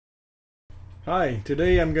Hi,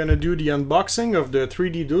 today I'm gonna do the unboxing of the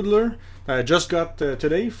 3D Doodler I just got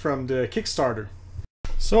today from the Kickstarter.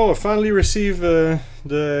 So I finally received the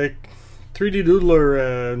 3D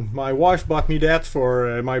Doodler. My wife bought me that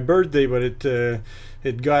for my birthday, but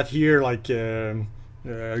it got here like a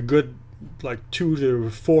good 2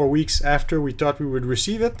 to 4 weeks after we thought we would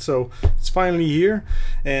receive it. So it's finally here,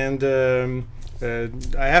 and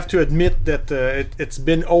I have to admit that it's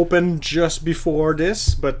been opened just before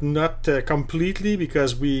this, but not completely,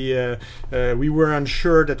 because we were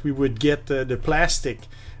unsure that we would get the plastic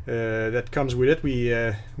that comes with it. We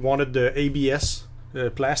wanted the ABS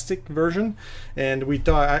plastic version, and we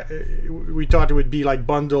thought it would be like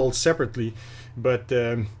bundled separately, but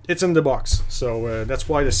it's in the box, so that's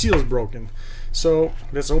why the seal is broken. So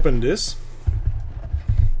let's open this.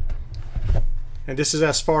 And this is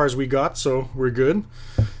as far as we got, so we're good.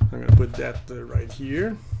 I'm gonna put that right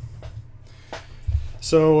here.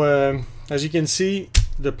 So as you can see,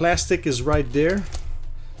 the plastic is right there.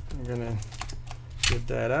 I'm gonna get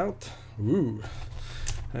that out. Ooh,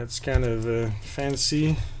 that's kind of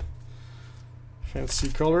fancy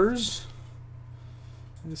colors.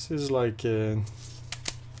 This is like this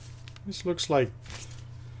looks like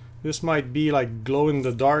this might be like glow in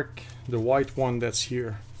the dark, the white one that's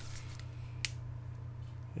here.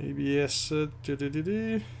 ABS.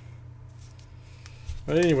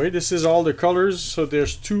 But anyway, this is all the colors. So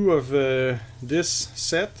there's two of this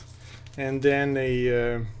set, and then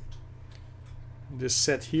this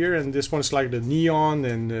set here, and this one's like the neon.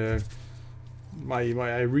 And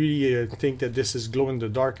I really think that this is glow in the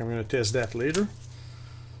dark. I'm gonna test that later.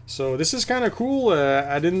 So this is kind of cool.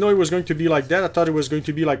 I didn't know it was going to be like that. I thought it was going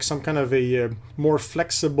to be like some kind of a more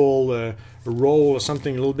flexible roll or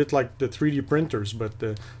something, a little bit like the 3D printers, but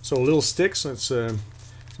so little sticks. It's a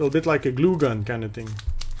little bit like a glue gun kind of thing.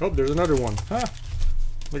 Oh, there's another one. Ah,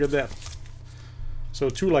 look at that. So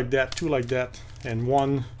two like that, and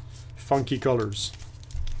one funky colors.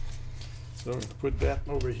 So I'm gonna put that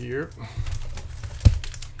over here.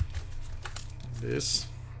 This.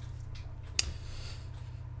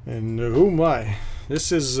 And oh my,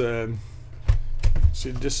 this is see,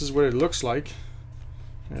 this is what it looks like.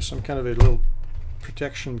 There's some kind of a little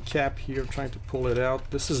protection cap here. I'm trying to pull it out.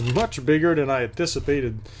 This is much bigger than I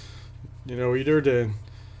anticipated. You know, either the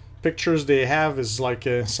pictures they have is like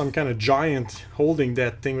some kind of giant holding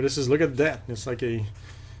that thing. This is, look at that. It's like a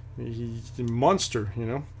monster, you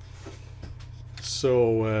know.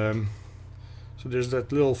 So so there's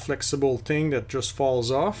that little flexible thing that just falls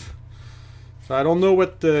off. I don't know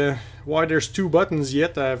why there's two buttons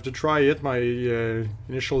yet. I have to try it. My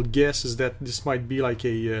initial guess is that this might be like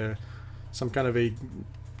a some kind of a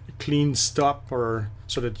clean stop, or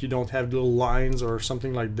so that you don't have little lines or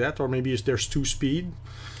something like that, or maybe there's 2-speed.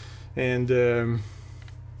 And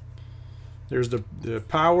there's the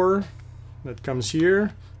power that comes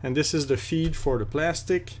here, and this is the feed for the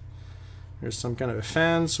plastic. There's some kind of a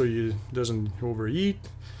fan so it doesn't overheat.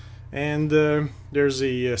 And there's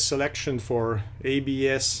a selection for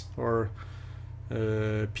ABS or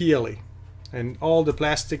PLA, and all the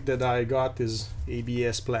plastic that I got is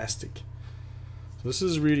ABS plastic. So this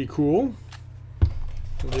is really cool.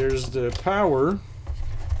 There's the power.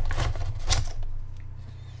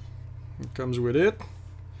 It comes with it.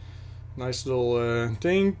 Nice little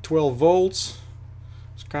thing, 12 volts.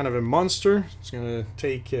 It's kind of a monster. It's gonna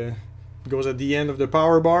take, goes at the end of the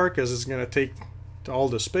power bar, because it's gonna take all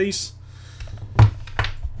the space.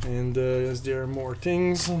 And is there more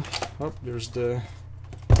things? Oh, here's the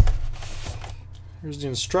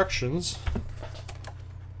instructions,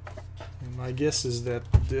 and my guess is that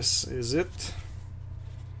this is it.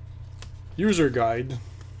 User guide.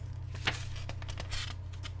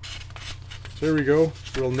 So here we go.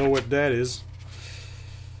 We'll know what that is.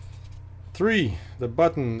 3. The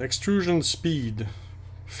button, extrusion speed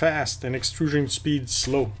fast and extrusion speed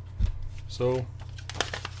slow. So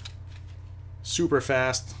super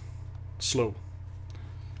fast, slow.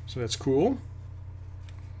 So that's cool.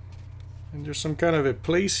 And there's some kind of a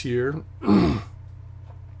place here.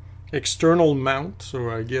 External mount. So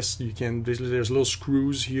I guess you can, basically there's little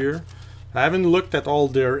screws here. I haven't looked at all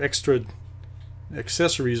their extra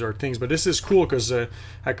accessories or things, but this is cool because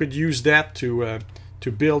I could use that to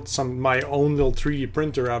build my own little 3D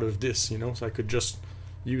printer out of this, you know. So I could just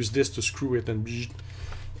use this to screw it and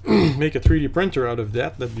make a 3D printer out of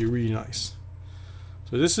that. That'd be really nice.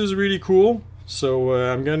 So this is really cool. So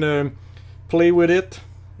I'm gonna play with it,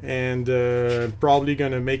 and probably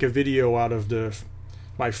gonna make a video out of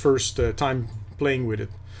my first time playing with it.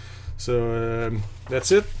 So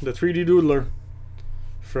that's it, the 3D Doodler.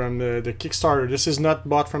 from the Kickstarter. This is not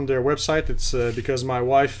bought from their website. It's because my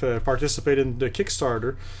wife participated in the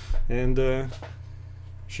Kickstarter, and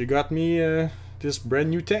she got me this brand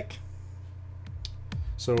new tech.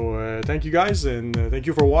 So thank you guys, and thank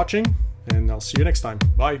you for watching, and I'll see you next time.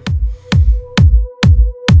 Bye.